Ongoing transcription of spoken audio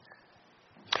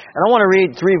And I want to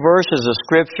read 3 verses of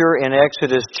Scripture in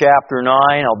Exodus chapter 9.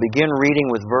 I'll begin reading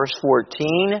with verse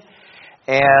 14.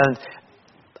 And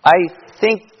I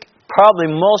think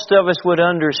probably most of us would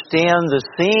understand the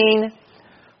scene.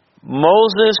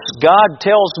 God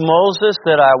tells Moses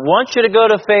that I want you to go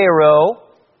to Pharaoh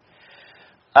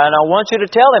and I want you to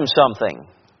tell him something.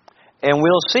 And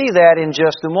we'll see that in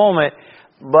just a moment.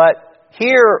 But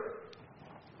here,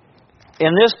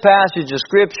 in this passage of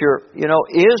Scripture,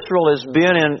 Israel has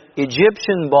been in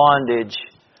Egyptian bondage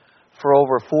for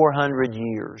over 400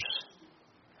 years.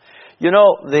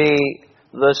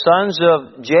 The sons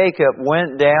of Jacob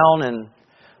went down and,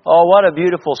 oh, what a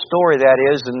beautiful story that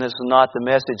is, and this is not the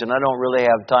message, and I don't really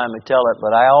have time to tell it,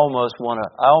 but I almost want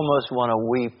to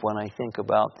weep when I think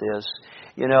about this.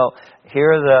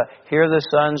 Here the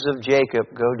sons of Jacob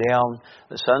go down,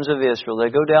 the sons of Israel, they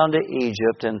go down to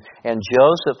Egypt, and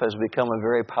Joseph has become a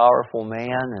very powerful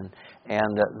man,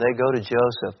 and they go to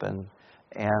Joseph,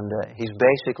 and he's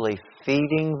basically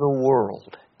feeding the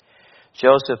world.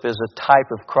 Joseph is a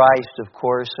type of Christ, of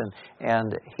course,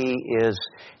 and he is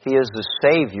the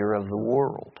Savior of the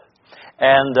world.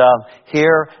 And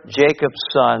here, Jacob's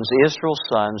sons, Israel's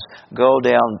sons, go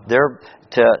down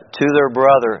to their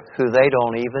brother, who they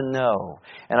don't even know.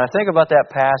 And I think about that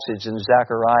passage in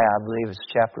Zechariah, I believe it's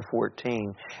chapter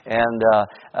 14, and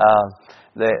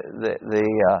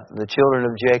the children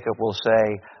of Jacob will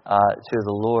say to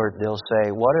the Lord, they'll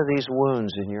say, "What are these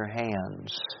wounds in your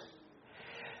hands?"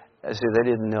 I see, they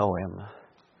didn't know Him.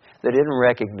 They didn't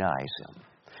recognize Him.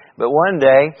 But one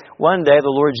day, the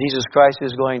Lord Jesus Christ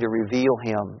is going to reveal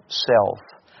Himself.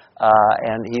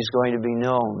 And He's going to be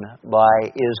known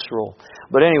by Israel.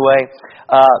 But anyway,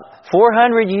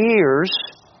 400 years,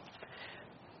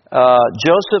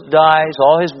 Joseph dies,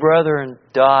 all his brethren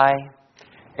die,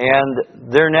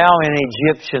 and they're now in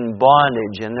Egyptian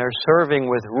bondage, and they're serving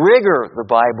with rigor, the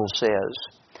Bible says.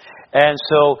 And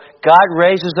so God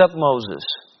raises up Moses.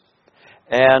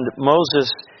 And Moses,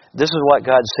 this is what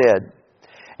God said.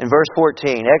 In verse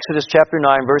 14, Exodus chapter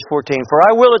 9, verse 14, "For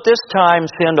I will at this time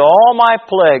send all my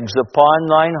plagues upon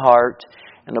thine heart,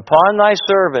 and upon thy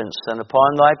servants, and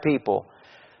upon thy people."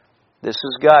 This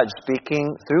is God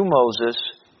speaking through Moses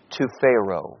to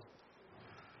Pharaoh.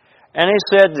 And He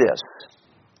said this,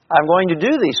 "I'm going to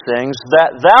do these things,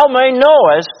 that thou may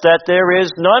knowest that there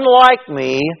is none like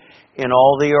me in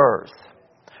all the earth."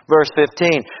 Verse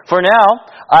 15, "For now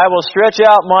I will stretch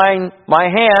out my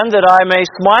hand that I may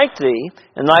smite thee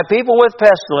and thy people with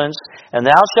pestilence, and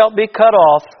thou shalt be cut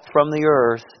off from the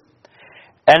earth.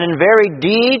 And in very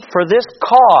deed for this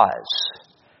cause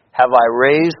have I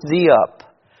raised thee up,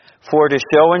 for to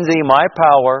show in thee my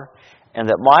power, and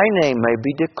that my name may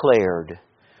be declared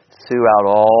throughout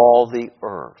all the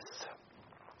earth."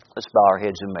 Let's bow our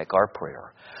heads and make our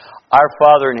prayer. Our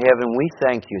Father in heaven, we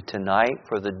thank You tonight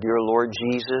for the dear Lord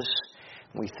Jesus.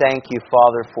 We thank You,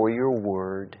 Father, for Your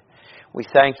Word. We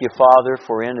thank You, Father,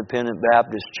 for Independent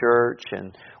Baptist Church,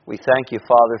 and we thank You,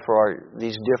 Father, for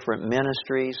these different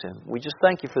ministries, and we just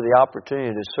thank You for the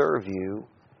opportunity to serve You.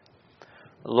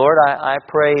 Lord, I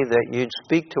pray that You'd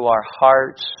speak to our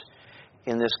hearts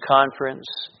in this conference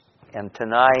and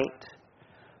tonight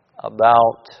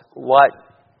about what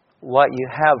You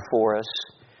have for us,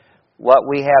 what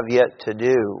we have yet to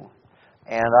do.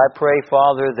 And I pray,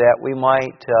 Father, that we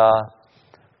might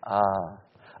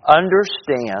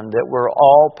understand that we're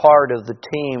all part of the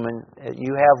team and that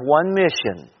You have one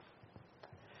mission,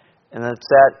 and it's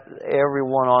that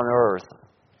everyone on earth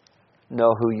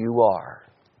know who You are.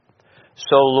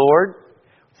 So, Lord,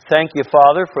 thank You,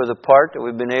 Father, for the part that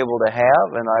we've been able to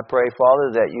have, and I pray,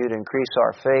 Father, that You'd increase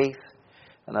our faith,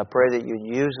 and I pray that You'd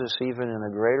use us even in a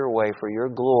greater way for Your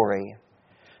glory.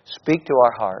 Speak to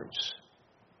our hearts.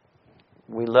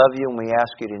 We love You and we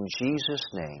ask it in Jesus'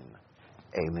 name.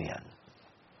 Amen.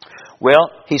 Well,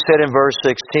 He said in verse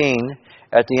 16,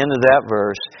 at the end of that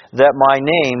verse, "that my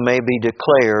name may be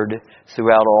declared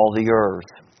throughout all the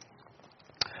earth."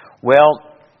 Well,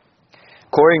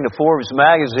 according to Forbes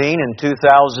magazine in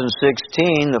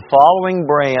 2016, the following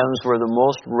brands were the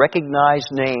most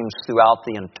recognized names throughout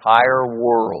the entire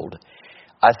world.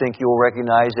 I think you'll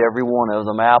recognize every one of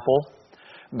them: Apple,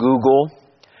 Google,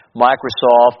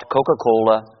 Microsoft,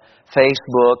 Coca-Cola,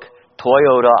 Facebook,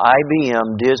 Toyota,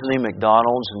 IBM, Disney,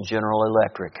 McDonald's, and General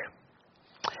Electric.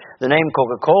 The name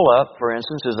Coca-Cola, for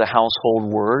instance, is a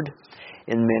household word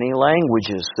in many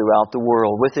languages throughout the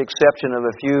world, with the exception of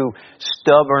a few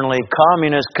stubbornly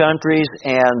communist countries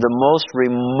and the most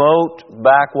remote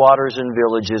backwaters and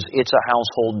villages. It's a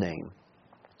household name.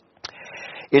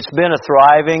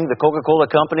 The Coca-Cola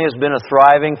Company has been a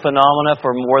thriving phenomena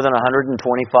for more than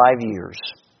 125 years.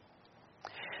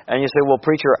 And you say, well,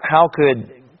 preacher, how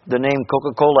could the name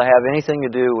Coca-Cola have anything to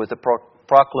do with the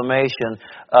proclamation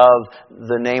of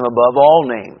the name above all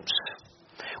names?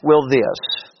 Well,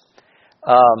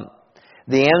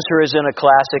 the answer is in a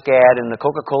classic ad in the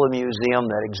Coca-Cola Museum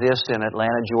that exists in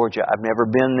Atlanta, Georgia. I've never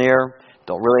been there.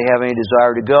 Don't really have any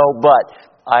desire to go, but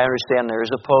I understand there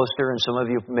is a poster, and some of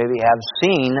you maybe have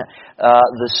seen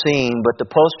the scene, but the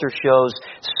poster shows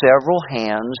several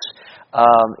hands.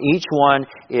 Each one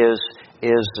is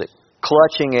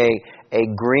clutching a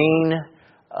green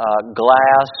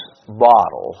glass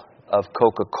bottle of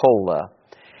Coca-Cola,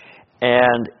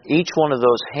 and each one of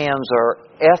those hands are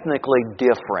ethnically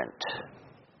different.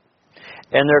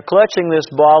 And they're clutching this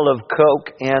bottle of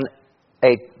Coke in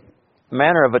a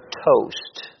manner of a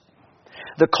toast.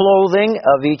 The clothing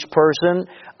of each person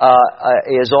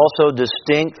is also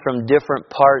distinct from different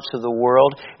parts of the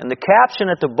world. And the caption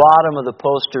at the bottom of the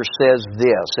poster says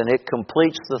this, and it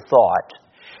completes the thought.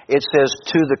 It says,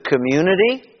 to the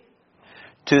community,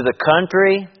 to the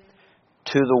country,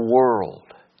 to the world.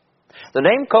 The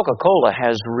name Coca-Cola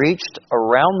has reached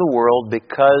around the world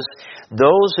because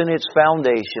those in its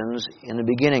foundations in the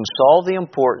beginning saw the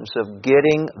importance of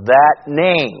getting that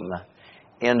name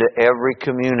into every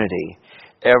community,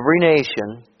 every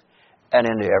nation, and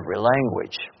into every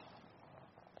language.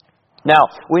 Now,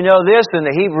 we know this in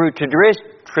the Hebrew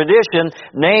tradition,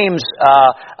 names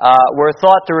were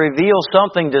thought to reveal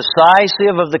something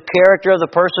decisive of the character of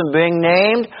the person being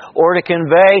named, or to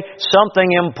convey something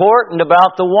important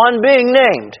about the one being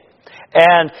named.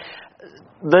 And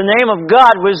the name of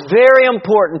God was very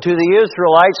important to the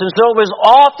Israelites, and so it was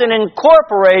often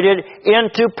incorporated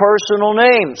into personal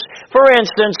names. For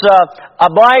instance,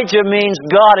 Abijah means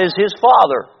God is his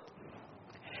father.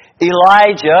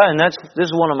 Elijah, and this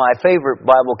is one of my favorite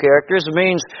Bible characters,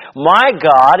 means my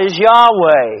God is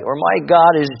Yahweh, or my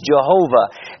God is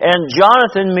Jehovah. And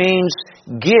Jonathan means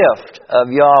gift of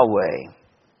Yahweh.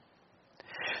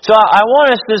 So I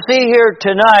want us to see here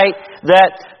tonight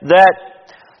that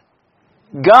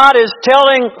God is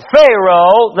telling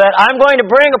Pharaoh that I'm going to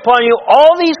bring upon you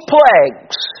all these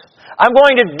plagues. I'm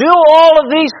going to do all of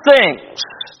these things.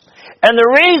 And the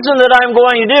reason that I'm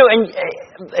going to do, and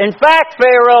in fact,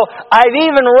 Pharaoh, I've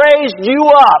even raised you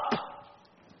up.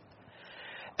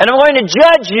 And I'm going to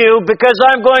judge you because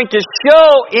I'm going to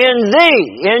show in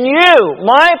thee, in you,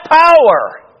 my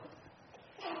power,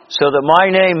 so that my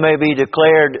name may be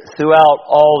declared throughout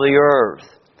all the earth.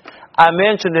 I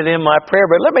mentioned it in my prayer,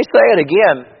 but let me say it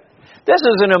again. This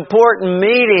is an important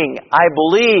meeting, I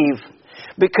believe,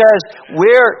 because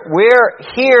we're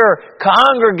here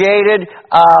congregated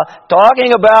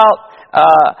talking about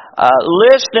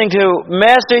listening to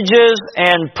messages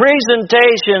and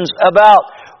presentations about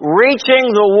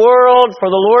reaching the world for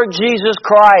the Lord Jesus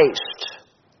Christ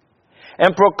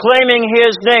and proclaiming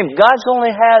His name. God's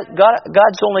only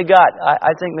got,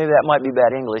 I think maybe that might be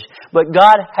bad English, but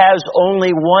God has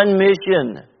only one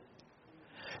mission.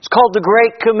 It's called the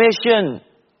Great Commission.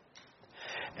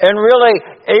 And really,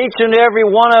 each and every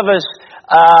one of us,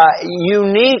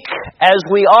 unique as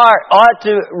we are, ought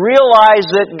to realize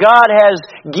that God has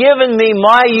given me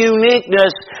my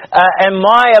uniqueness and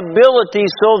my ability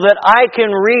so that I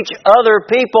can reach other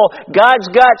people.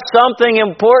 God's got something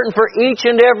important for each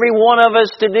and every one of us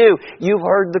to do. You've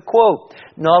heard the quote,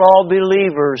 not all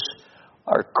believers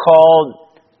are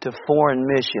called to foreign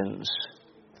missions,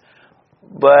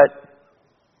 but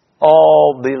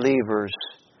all believers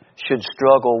should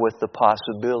struggle with the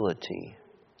possibility.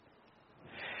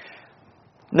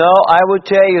 No, I would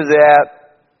tell you that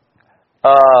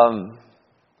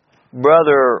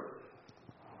Brother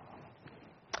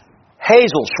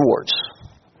Hazel Schwartz,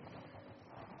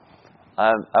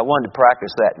 I wanted to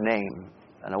practice that name,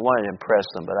 and I wanted to impress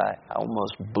them, but I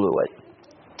almost blew it.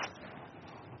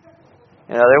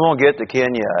 You know, they won't get to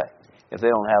Kenya if they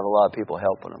don't have a lot of people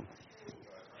helping them.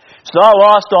 It's not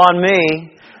lost on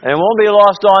me. And it won't be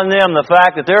lost on them the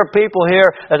fact that there are people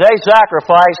here that they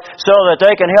sacrifice so that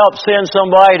they can help send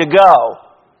somebody to go.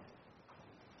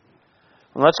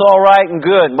 And that's all right and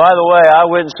good. By the way, I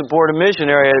wouldn't support a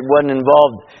missionary that wasn't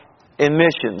involved in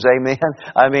missions. Amen?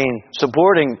 I mean,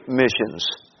 supporting missions.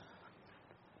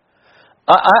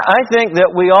 I think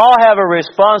that we all have a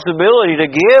responsibility to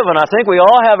give, and I think we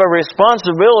all have a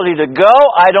responsibility to go.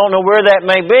 I don't know where that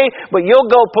may be, but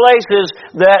you'll go places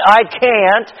that I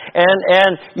can't,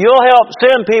 and you'll help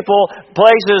send people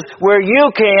places where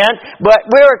you can't, but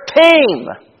we're a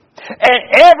team. And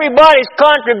everybody's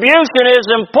contribution is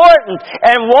important.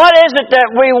 And what is it that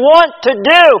we want to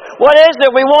do? What is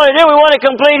it we want to do? We want to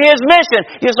complete His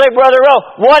mission. You say, Brother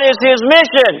Rowe, what is His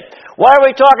mission? Why are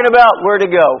we talking about where to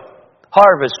go?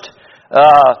 Harvest,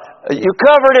 You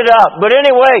covered it up. But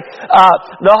anyway,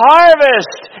 the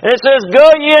harvest, and it says, go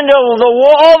ye into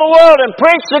all the world and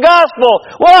preach the gospel.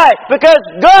 Why? Because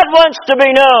God wants to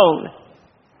be known.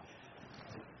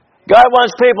 God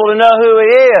wants people to know who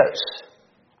He is.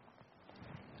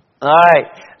 Alright,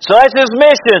 so that's His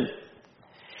mission.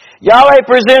 Yahweh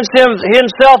presents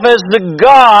Himself as the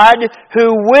God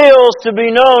who wills to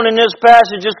be known in this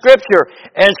passage of Scripture.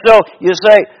 And so you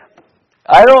say,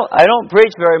 I don't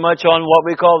preach very much on what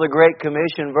we call the Great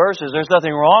Commission verses. There's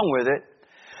nothing wrong with it.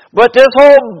 But this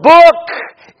whole book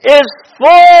is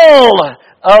full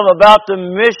of about the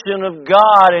mission of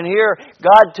God. And here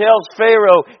God tells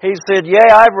Pharaoh, He said, Yea,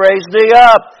 I've raised thee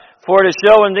up for to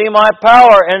show in thee my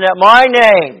power, and that my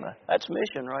name, that's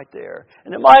mission right there,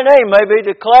 and that my name may be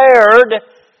declared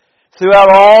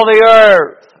throughout all the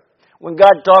earth. When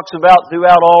God talks about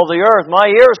throughout all the earth, my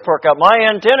ears perk up, my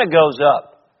antenna goes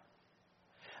up.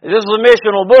 This is a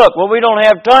missional book. Well, we don't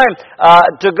have time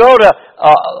to go to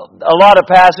a lot of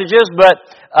passages, but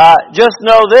just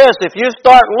know this, if you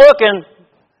start looking,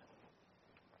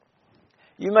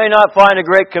 you may not find a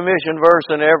Great Commission verse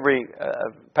in every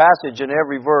passage in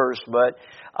every verse, but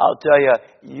I'll tell you,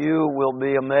 you will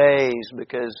be amazed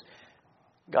because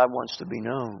God wants to be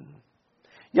known.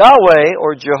 Yahweh,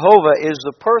 or Jehovah, is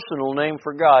the personal name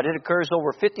for God. It occurs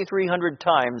over 5,300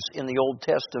 times in the Old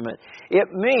Testament.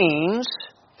 It means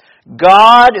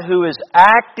God who is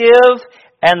active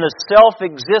and the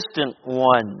self-existent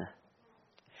one.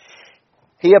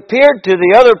 He appeared to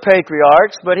the other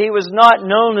patriarchs, but He was not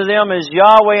known to them as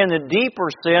Yahweh in the deeper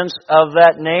sense of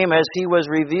that name as He was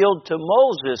revealed to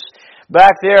Moses.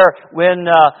 Back there when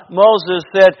Moses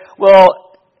said,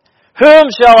 well, whom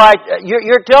shall I...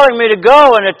 You're telling me to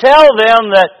go and to tell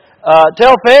them that...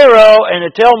 tell Pharaoh and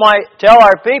to tell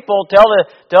our people, tell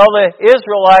the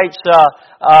Israelites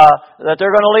that they're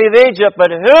going to leave Egypt,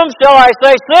 but whom shall I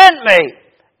say sent me?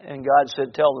 And God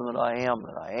said, tell them that I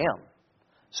am.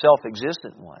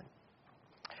 Self-existent one.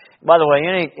 By the way,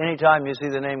 anytime you see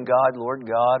the name God, Lord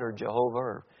God, or Jehovah,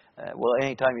 or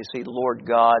anytime you see Lord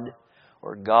God,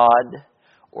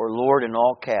 or Lord in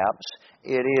all caps,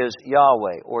 it is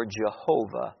Yahweh or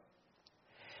Jehovah.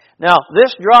 Now,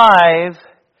 this drive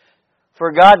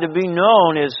for God to be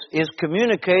known is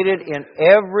communicated in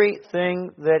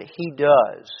everything that He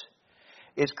does.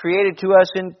 It's created to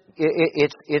us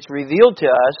it's revealed to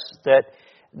us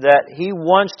that He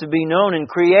wants to be known in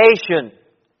creation.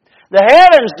 The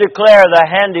heavens declare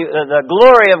the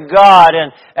glory of God,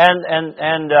 and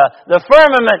the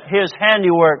firmament His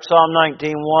handiwork. Psalm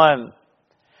 19:1.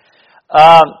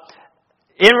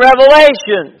 In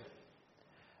Revelation,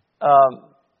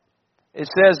 it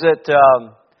says that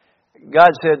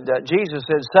God said, Jesus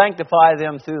said, "Sanctify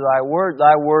them through Thy word.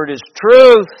 Thy word is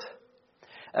truth."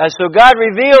 So God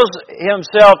reveals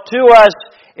Himself to us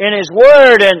in His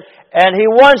Word, and He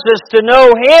wants us to know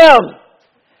Him.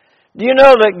 Do you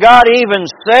know that God even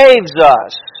saves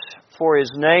us for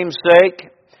His name's sake?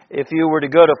 If you were to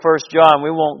go to 1 John,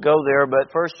 we won't go there, but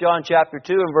 1 John chapter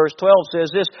 2 and verse 12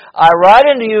 says this, "I write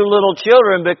unto you, little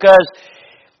children, because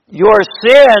your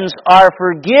sins are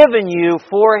forgiven you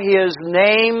for His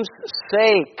name's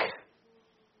sake."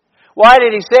 Why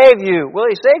did He save you? Well,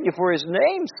 He saved you for His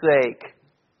name's sake.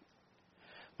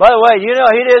 By the way, you know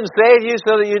He didn't save you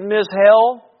so that you'd miss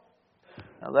hell?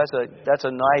 Now that's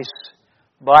a nice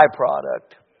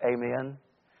byproduct. Amen.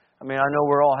 I mean, I know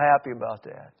we're all happy about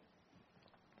that.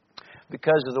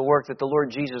 Because of the work that the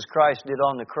Lord Jesus Christ did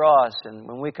on the cross, and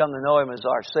when we come to know Him as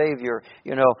our Savior,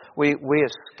 you know, we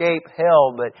escape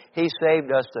hell, but He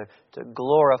saved us to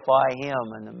glorify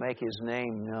Him and to make His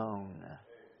name known.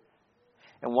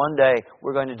 And one day,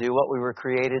 we're going to do what we were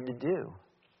created to do.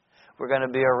 We're going to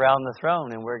be around the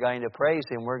throne, and we're going to praise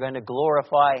Him. We're going to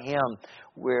glorify Him.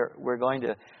 We're going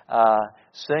to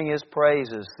sing His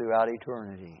praises throughout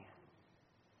eternity.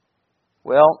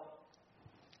 Well,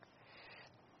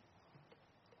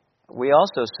 we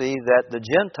also see that the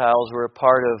Gentiles were a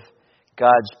part of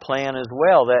God's plan as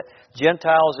well. That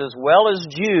Gentiles as well as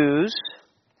Jews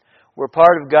were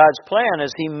part of God's plan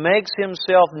as He makes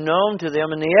Himself known to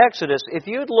them in the Exodus. If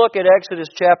you'd look at Exodus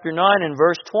chapter 9 and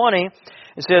verse 20,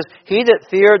 it says, "He that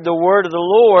feared the word of the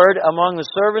Lord among the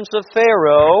servants of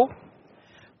Pharaoh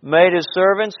made his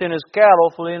servants and his cattle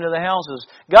flee into the houses."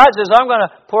 God says, I'm going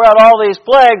to pour out all these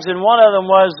plagues, and one of them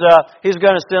was He's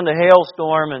going to send a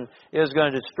hailstorm and is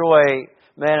going to destroy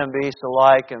man and beast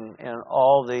alike, and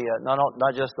all the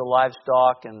not just the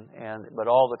livestock but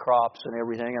all the crops and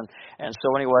everything. And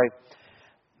so anyway,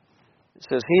 it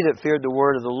says, "He that feared the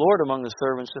word of the Lord among the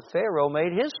servants of Pharaoh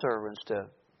made his servants to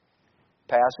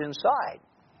pass inside."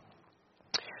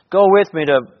 Go with me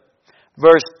to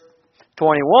verse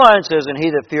 21, it says, "And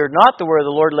he that feared not the word of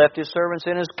the Lord left his servants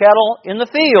and his cattle in the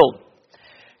field."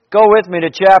 Go with me to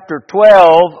chapter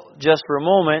 12, just for a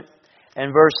moment,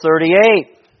 and verse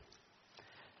 38.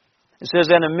 It says,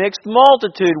 "And a mixed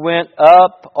multitude went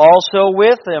up also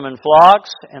with them, and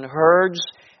flocks, and herds,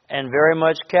 and very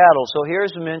much cattle." So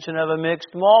here's a mention of a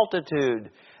mixed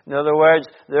multitude. In other words,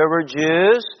 there were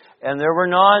Jews, and there were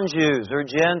non-Jews, or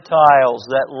Gentiles,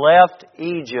 that left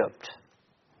Egypt.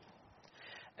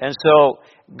 And so,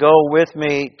 go with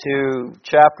me to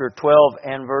chapter 12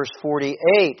 and verse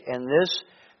 48, and this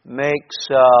makes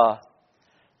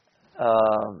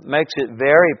it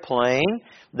very plain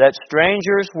that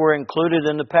strangers were included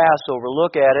in the Passover.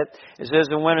 Look at it. It says,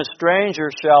 "And when a stranger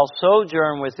shall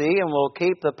sojourn with thee, and will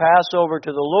keep the Passover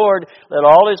to the Lord, let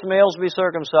all his males be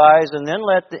circumcised, and then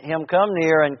let him come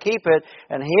near and keep it,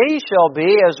 and he shall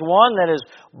be as one that is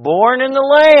born in the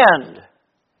land.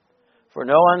 For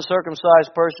no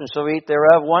uncircumcised person shall eat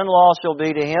thereof. One law shall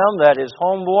be to him that is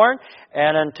homeborn,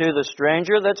 and unto the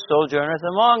stranger that sojourneth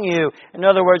among you." In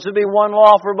other words, there'll be one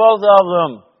law for both of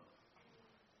them.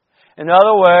 In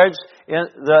other words,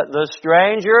 the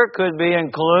stranger could be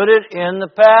included in the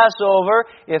Passover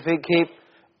if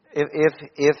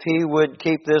he would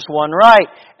keep this one right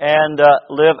and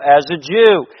live as a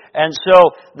Jew. And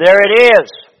so there it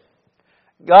is.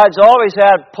 God's always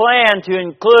had planned to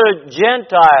include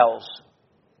Gentiles.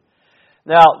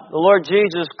 Now, the Lord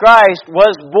Jesus Christ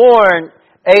was born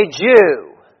a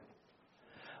Jew,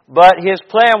 but His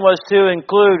plan was to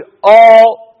include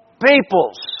all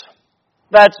peoples.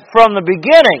 That's from the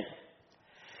beginning.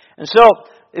 And so,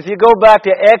 if you go back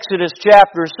to Exodus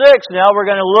chapter 6, now we're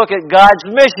going to look at God's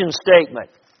mission statement.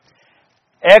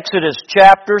 Exodus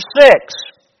chapter 6.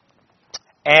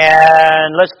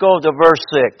 And let's go to verse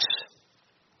 6.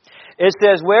 It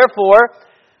says, "Wherefore,"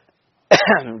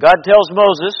 God tells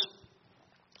Moses,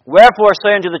 "Wherefore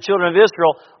say unto the children of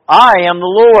Israel, I am the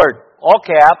Lord," all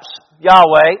caps,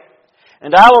 Yahweh,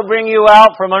 "and I will bring you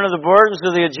out from under the burdens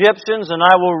of the Egyptians, and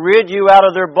I will rid you out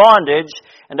of their bondage,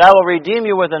 and I will redeem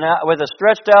you with a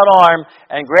stretched out arm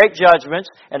and great judgments,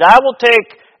 and I will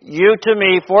take you to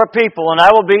me for a people, and I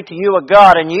will be to you a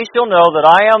God, and ye shall know that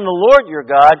I am the Lord your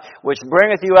God, which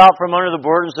bringeth you out from under the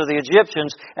burdens of the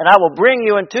Egyptians, and I will bring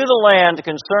you into the land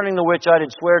concerning the which I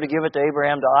did swear to give it to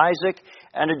Abraham, to Isaac,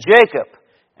 and to Jacob,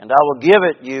 and I will give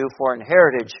it you for an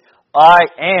heritage. I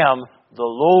am the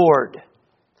Lord."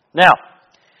 Now,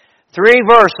 3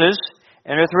 verses,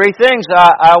 and there are 3 things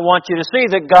I want you to see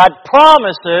that God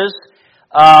promises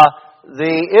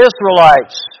the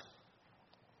Israelites.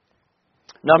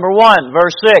 Number 1,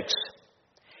 verse 6.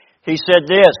 He said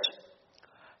this.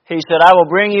 He said, "I will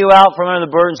bring you out from under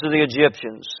the burdens of the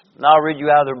Egyptians, and I'll rid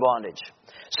you out of their bondage."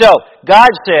 So, God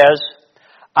says,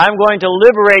 "I'm going to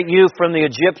liberate you from the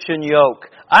Egyptian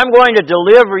yoke. I'm going to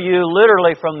deliver you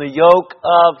literally from the yoke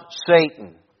of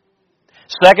Satan."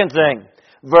 Second thing,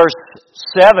 verse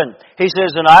 7, He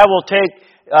says, "And I will take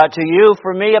to you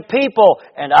for me a people,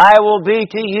 and I will be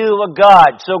to you a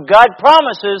God." So God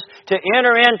promises to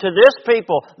enter into this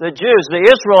people, the Jews, the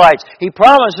Israelites. He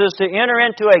promises to enter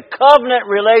into a covenant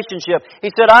relationship.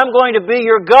 He said, "I'm going to be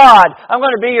your God. I'm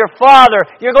going to be your Father.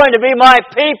 You're going to be my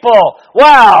people."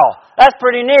 Wow! That's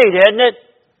pretty neat, isn't it?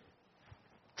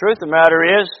 Truth of the matter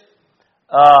is,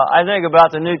 I think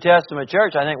about the New Testament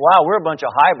church. I think, wow, we're a bunch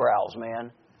of highbrows,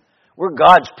 man. We're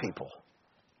God's people.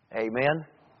 Amen?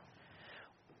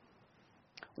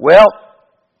 Well,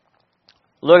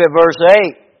 look at verse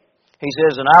 8. He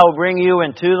says, "And I will bring you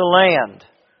into the land,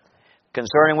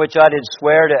 concerning which I did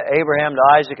swear to Abraham, to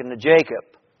Isaac, and to Jacob."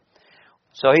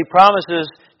 So He promises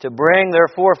to bring their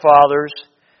forefathers,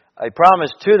 He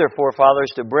promised to their forefathers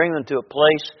to bring them to a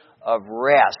place of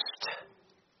rest.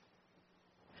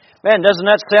 Man, doesn't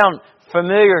that sound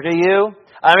familiar to you?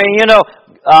 I mean,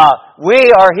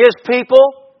 we are His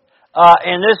people.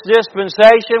 In this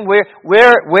dispensation,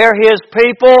 we're His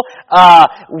people.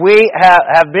 We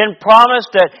have been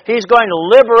promised that He's going to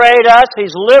liberate us.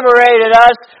 He's liberated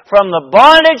us from the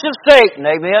bondage of Satan.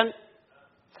 Amen?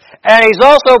 And He's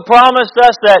also promised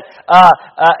us that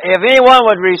if anyone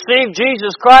would receive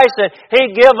Jesus Christ, that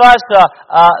He'd give us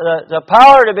the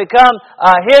power to become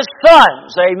His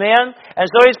sons. Amen? And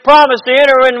so He's promised to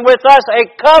enter in with us a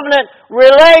covenant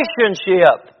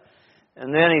relationship.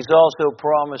 And then He's also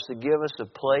promised to give us a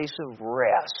place of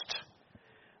rest.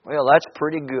 Well, that's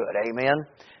pretty good. Amen?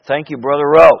 Thank you, Brother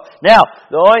Rowe. Now,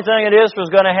 the only thing that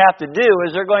Israel's going to have to do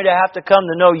is they're going to have to come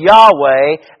to know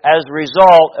Yahweh as a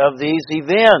result of these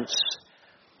events.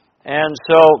 And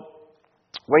so,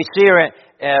 we see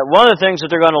one of the things that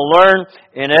they're going to learn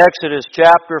in Exodus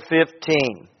chapter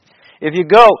 15. If you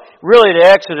go really to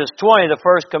Exodus 20, the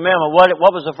first commandment, what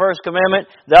was the first commandment?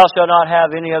 Thou shalt not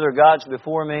have any other gods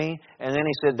before me. And then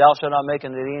He said, Thou shalt not make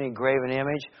unto thee any graven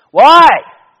image. Why?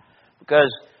 Because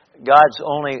there's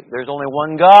only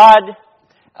one God.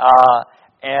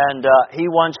 And He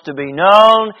wants to be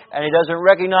known, and He doesn't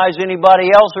recognize anybody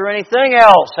else or anything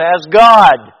else as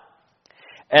God.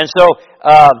 And so,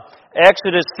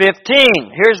 Exodus 15,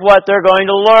 here's what they're going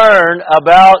to learn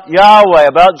about Yahweh,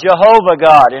 about Jehovah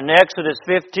God. In Exodus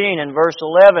 15, in verse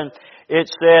 11, it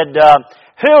said,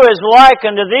 Who is like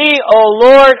unto thee, O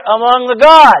Lord, among the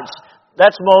gods?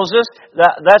 That's Moses.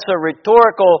 That's a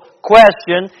rhetorical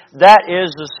question. That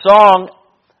is the song.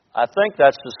 I think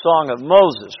that's the song of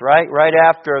Moses, right? Right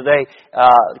after they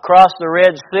crossed the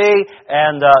Red Sea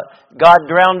and God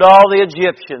drowned all the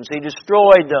Egyptians. He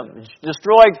destroyed them.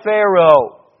 Destroyed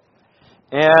Pharaoh.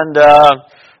 And I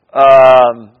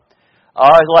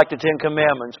always liked the Ten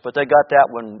Commandments, but they got that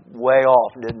one way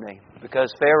off, didn't they?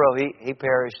 Because Pharaoh, he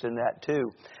perished in that too.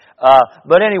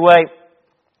 But anyway,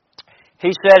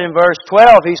 He said in verse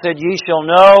 12, He said, Ye shall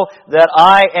know that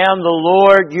I am the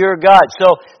Lord your God.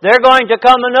 So they're going to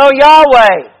come to know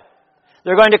Yahweh.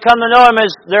 They're going to come to know Him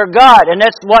as their God. And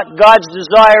that's what God's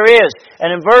desire is.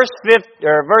 And in verse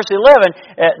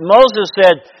 11, Moses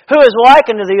said, Who is like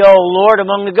unto thee, O Lord,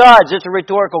 among the gods? It's a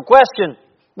rhetorical question.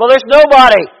 Well, there's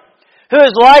nobody. Who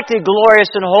is like thee, glorious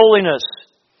in holiness?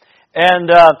 And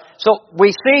so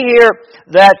we see here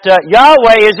that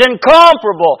Yahweh is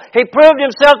incomparable. He proved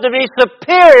Himself to be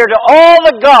superior to all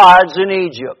the gods in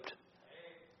Egypt.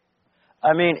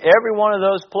 I mean, every one of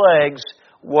those plagues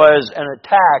was an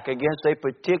attack against a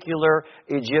particular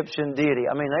Egyptian deity.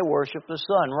 I mean, they worshiped the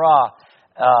sun, Ra,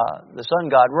 the sun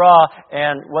god Ra.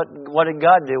 And what did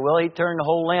God do? Well, He turned the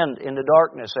whole land into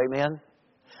darkness. Amen.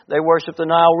 They worshiped the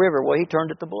Nile River. Well, He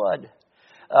turned it to blood.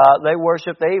 They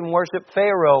even worship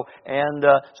Pharaoh. And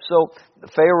so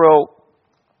Pharaoh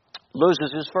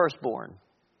loses his firstborn,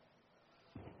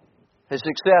 his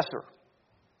successor.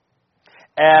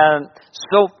 And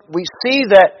so we see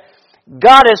that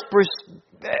God has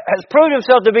proved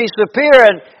Himself to be superior,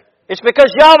 and it's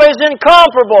because Yahweh is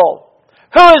incomparable.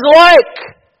 Who is like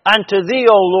unto thee,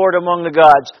 O Lord, among the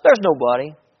gods? There's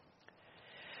nobody.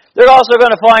 They're also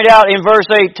going to find out in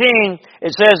verse 18,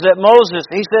 it says that Moses,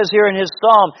 he says here in his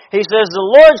psalm, he says,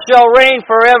 The Lord shall reign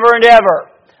forever and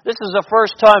ever. This is the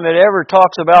first time it ever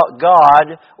talks about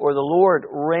God or the Lord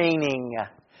reigning.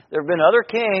 There have been other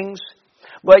kings,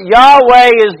 but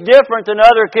Yahweh is different than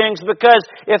other kings because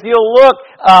if you look,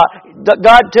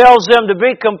 God tells them to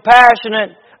be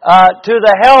compassionate to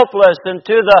the helpless and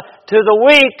to the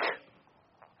weak.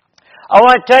 I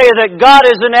want to tell you that God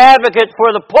is an advocate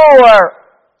for the poor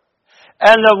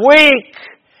and the weak,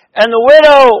 and the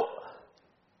widow,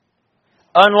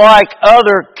 unlike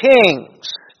other kings.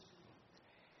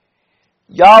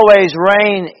 Yahweh's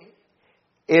reign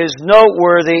is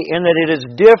noteworthy in that it is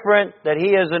different, that He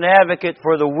is an advocate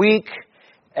for the weak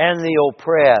and the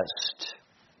oppressed.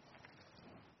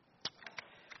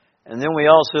 And then we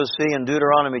also see in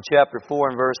Deuteronomy chapter 4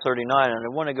 and verse 39, and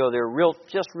I want to go there real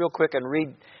quick and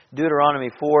read Deuteronomy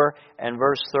 4 and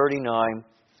verse 39,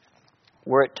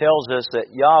 where it tells us that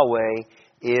Yahweh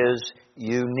is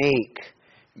unique.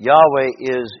 Yahweh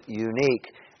is unique.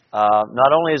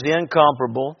 Not only is He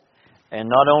incomparable, and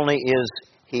not only is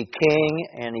He king,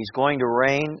 and He's going to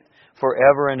reign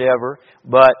forever and ever,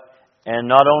 and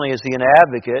not only is He an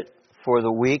advocate for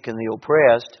the weak and the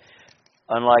oppressed,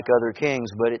 unlike other kings,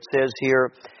 but it says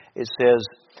here,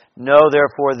 Know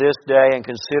therefore this day and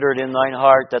consider it in thine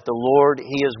heart that the Lord,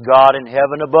 He is God in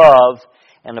heaven above,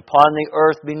 and upon the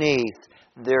earth beneath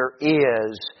there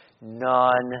is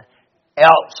none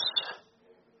else.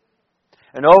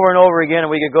 And over again, and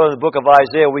we could go to the book of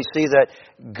Isaiah, we see that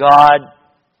God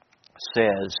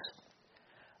says,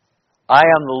 I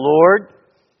am the Lord,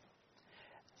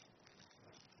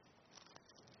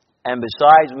 and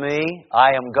besides me, I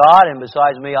am God, and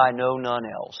besides me, I know none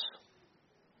else.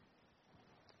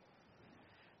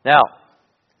 Now,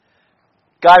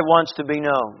 God wants to be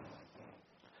known.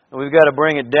 And we've got to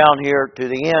bring it down here to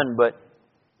the end, but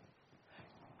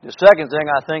the second thing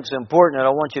I think is important that I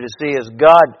want you to see is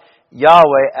God,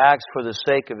 Yahweh, acts for the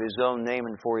sake of His own name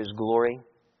and for His glory.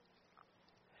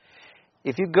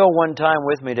 If you go one time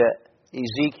with me to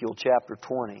Ezekiel chapter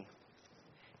 20.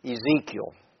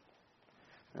 Ezekiel.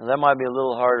 Now that might be a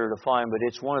little harder to find, but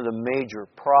it's one of the major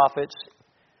prophets.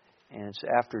 And it's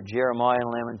after Jeremiah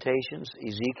and Lamentations.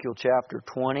 Ezekiel chapter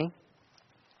 20.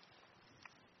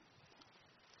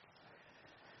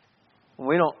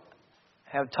 We don't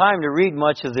have time to read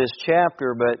much of this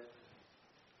chapter, but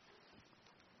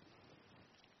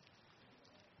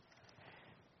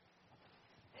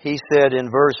he said in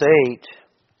verse 8,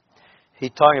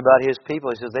 he's talking about His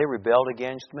people. He says, they rebelled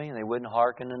against me and they wouldn't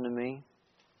hearken unto me.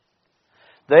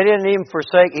 They didn't even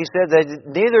forsake, he said,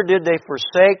 neither did they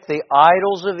forsake the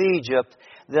idols of Egypt.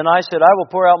 Then I said, I will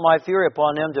pour out my fury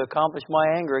upon them to accomplish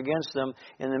my anger against them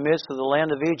in the midst of the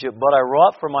land of Egypt. But I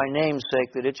wrought for my name's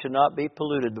sake that it should not be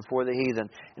polluted before the heathen.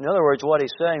 In other words, what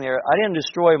he's saying there, I didn't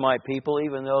destroy my people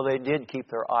even though they did keep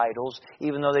their idols,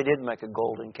 even though they did make a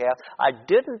golden calf. I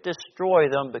didn't destroy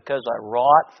them because I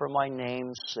wrought for my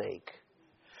name's sake.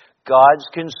 God's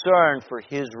concern for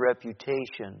His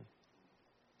reputation.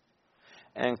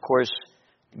 And of course,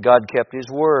 God kept His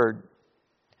word.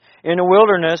 In the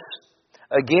wilderness,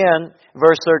 again,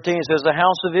 verse 13 says, the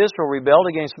house of Israel rebelled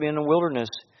against me in the wilderness.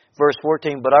 Verse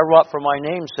 14, but I wrought for my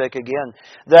name's sake again,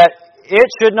 that it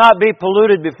should not be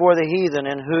polluted before the heathen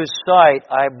in whose sight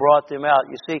I brought them out.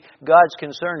 You see, God's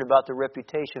concerned about the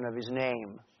reputation of His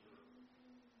name.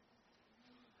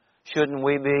 Shouldn't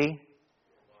we be?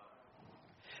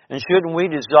 And shouldn't we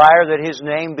desire that His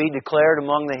name be declared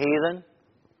among the heathen?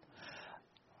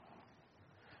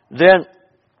 Then,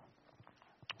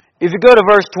 if you go to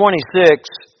verse 26,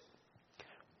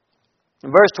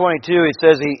 in verse 22 it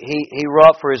says he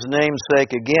wrought for His name's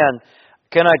sake again.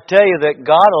 Can I tell you that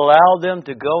God allowed them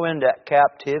to go into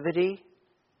captivity?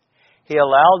 He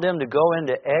allowed them to go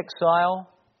into exile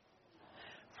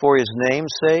for His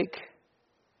name's sake.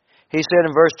 He said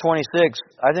in verse 26,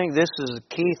 I think this is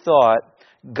a key thought,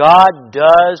 God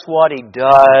does what He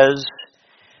does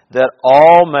that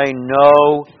all may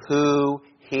know who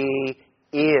He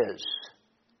is.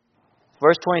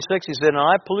 Verse 26, he said, and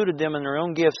I polluted them in their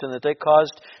own gifts, and that they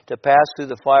caused to pass through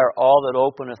the fire all that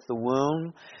openeth the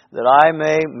womb, that I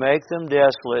may make them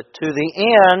desolate, to the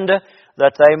end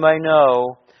that they may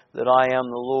know that I am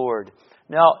the Lord.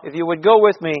 Now, if you would go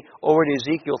with me over to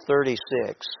Ezekiel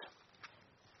 36.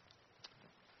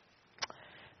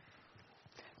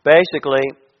 Basically,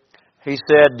 he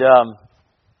said,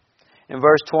 in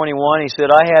verse 21, he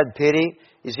said, I had pity,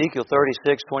 Ezekiel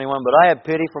 36:21. But I had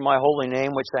pity for my holy name,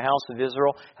 which the house of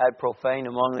Israel had profaned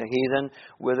among the heathen,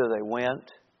 whither they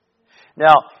went.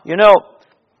 Now, you know,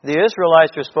 the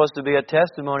Israelites are supposed to be a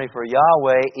testimony for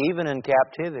Yahweh, even in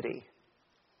captivity.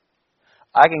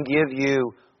 I can give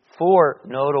you 4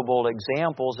 notable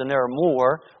examples, and there are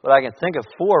more, but I can think of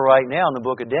 4 right now in the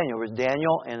book of Daniel. It was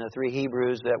Daniel and the 3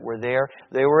 Hebrews that were there.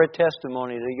 They were a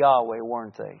testimony to Yahweh,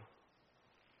 weren't they?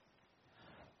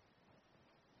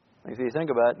 If you think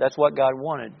about it, that's what God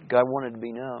wanted. God wanted to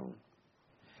be known.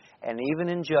 And even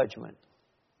in judgment,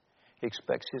 He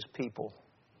expects His people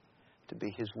to be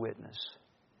His witness.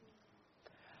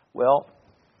 Well,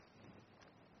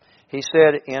 He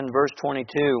said in verse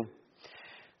 22,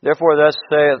 Therefore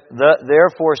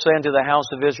say unto the house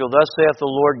of Israel, Thus saith the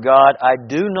Lord God, I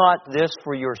do not this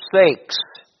for your sakes.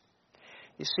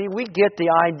 You see, we get the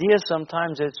idea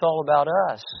sometimes that it's all about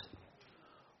us.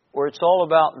 Or it's all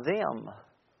about them.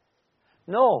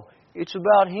 No, it's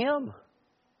about Him.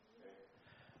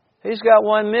 He's got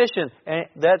one mission, and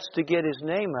that's to get His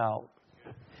name out.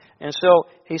 And so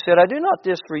He said, I do not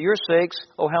this for your sakes,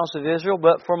 O house of Israel,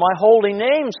 but for my holy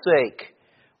name's sake,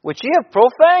 which ye have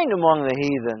profaned among the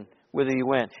heathen, whither ye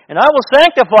went. And I will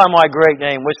sanctify my great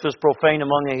name, which was profaned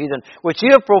among the heathen, which ye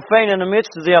have profaned in the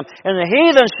midst of them. And the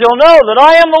heathen shall know that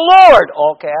I am the Lord,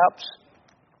 all caps.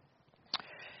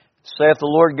 Saith the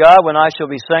Lord God, when I shall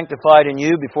be sanctified in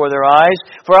you before their eyes.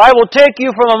 For I will take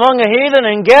you from among the heathen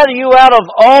and gather you out of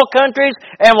all countries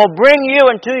and will bring you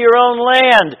into your own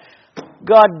land.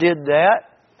 God did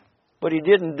that, but He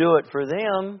didn't do it for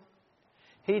them.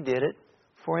 He did it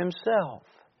for Himself.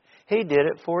 He did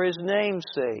it for His name's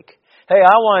sake. Hey,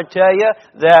 I want to tell you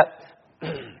that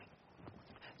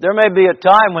there may be a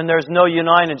time when there's no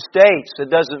United States.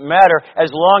 It doesn't matter as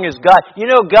long as God... You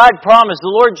know, God promised,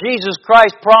 the Lord Jesus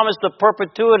Christ promised the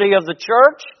perpetuity of the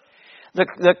church.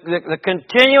 The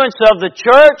continuance of the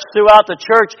church throughout the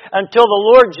church until the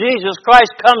Lord Jesus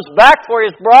Christ comes back for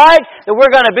His bride. That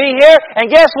we're going to be here. And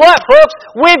guess what, folks?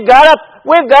 We've got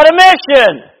a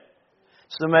mission.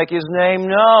 It's to make His name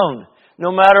known. No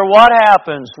matter what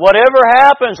happens, whatever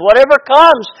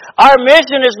comes, our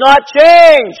mission is not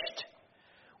changed.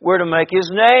 We're to make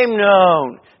His name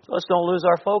known. So let's don't lose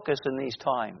our focus in these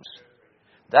times.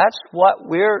 That's what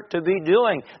we're to be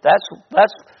doing. That's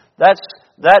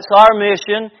our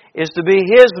mission, is to be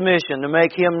His mission, to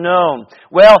make Him known.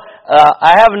 Well,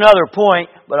 I have another point,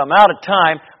 but I'm out of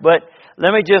time. But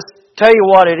let me just tell you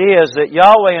what it is, that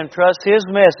Yahweh entrusts His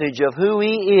message of who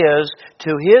He is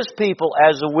to His people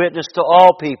as a witness to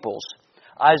all peoples.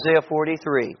 Isaiah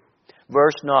 43.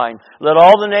 Verse 9, let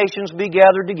all the nations be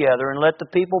gathered together, and let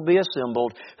the people be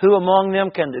assembled. Who among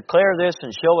them can declare this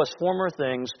and show us former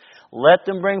things? Let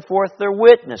them bring forth their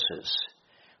witnesses,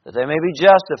 that they may be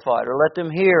justified, or let them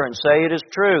hear and say it is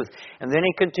truth. And then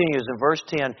he continues in verse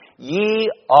 10, ye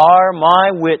are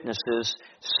my witnesses,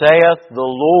 saith the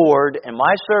Lord, and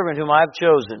my servant whom I have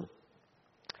chosen.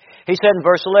 He said in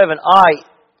verse 11,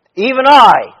 even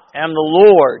I am the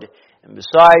Lord, and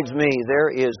besides me there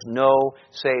is no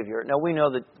Savior. Now we know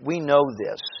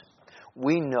this.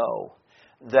 We know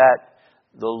that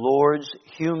the Lord's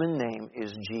human name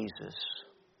is Jesus.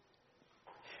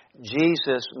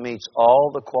 Jesus meets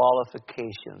all the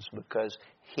qualifications because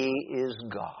He is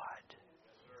God.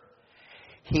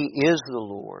 He is the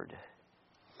Lord.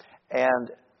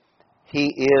 And He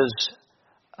is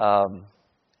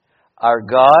our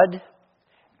God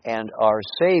and our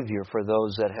Savior for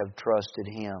those that have trusted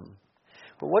Him.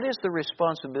 But what is the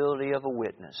responsibility of a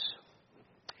witness?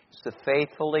 It's to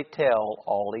faithfully tell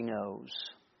all he knows.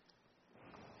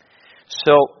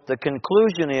 So the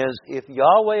conclusion is, if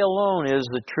Yahweh alone is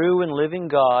the true and living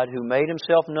God who made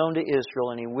Himself known to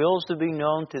Israel and He wills to be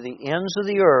known to the ends of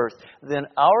the earth, then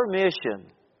our mission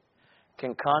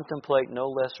can contemplate no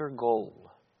lesser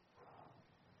goal.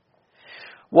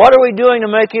 What are we doing to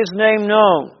make His name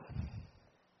known?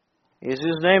 Is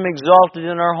His name exalted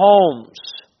in our homes?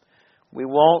 We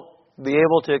won't be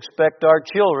able to expect our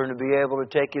children to be able to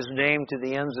take His name to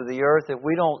the ends of the earth if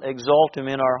we don't exalt Him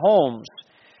in our homes.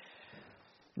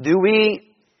 Do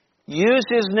we use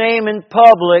His name in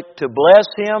public to bless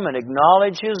Him and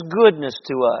acknowledge His goodness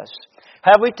to us?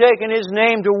 Have we taken His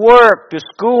name to work, to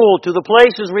school, to the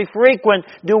places we frequent?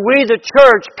 Do we, the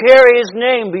church, carry His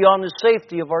name beyond the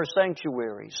safety of our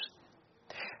sanctuaries?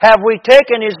 Have we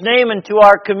taken His name into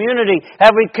our community?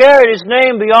 Have we carried His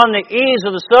name beyond the ease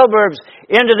of the suburbs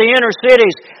into the inner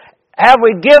cities? Have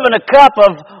we given a cup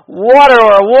of water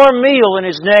or a warm meal in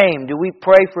His name? Do we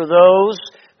pray for those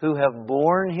who have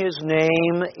borne His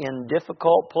name in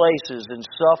difficult places and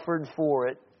suffered for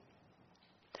it?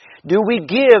 Do we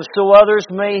give so others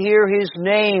may hear His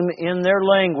name in their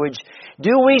language?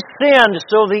 Do we send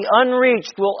so the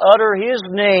unreached will utter His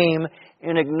name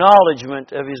in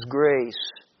acknowledgement of His grace?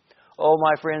 Oh,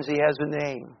 my friends, He has a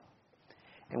name.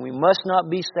 And we must not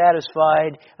be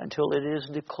satisfied until it is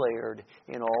declared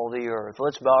in all the earth.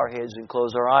 Let's bow our heads and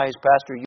close our eyes. Pastor,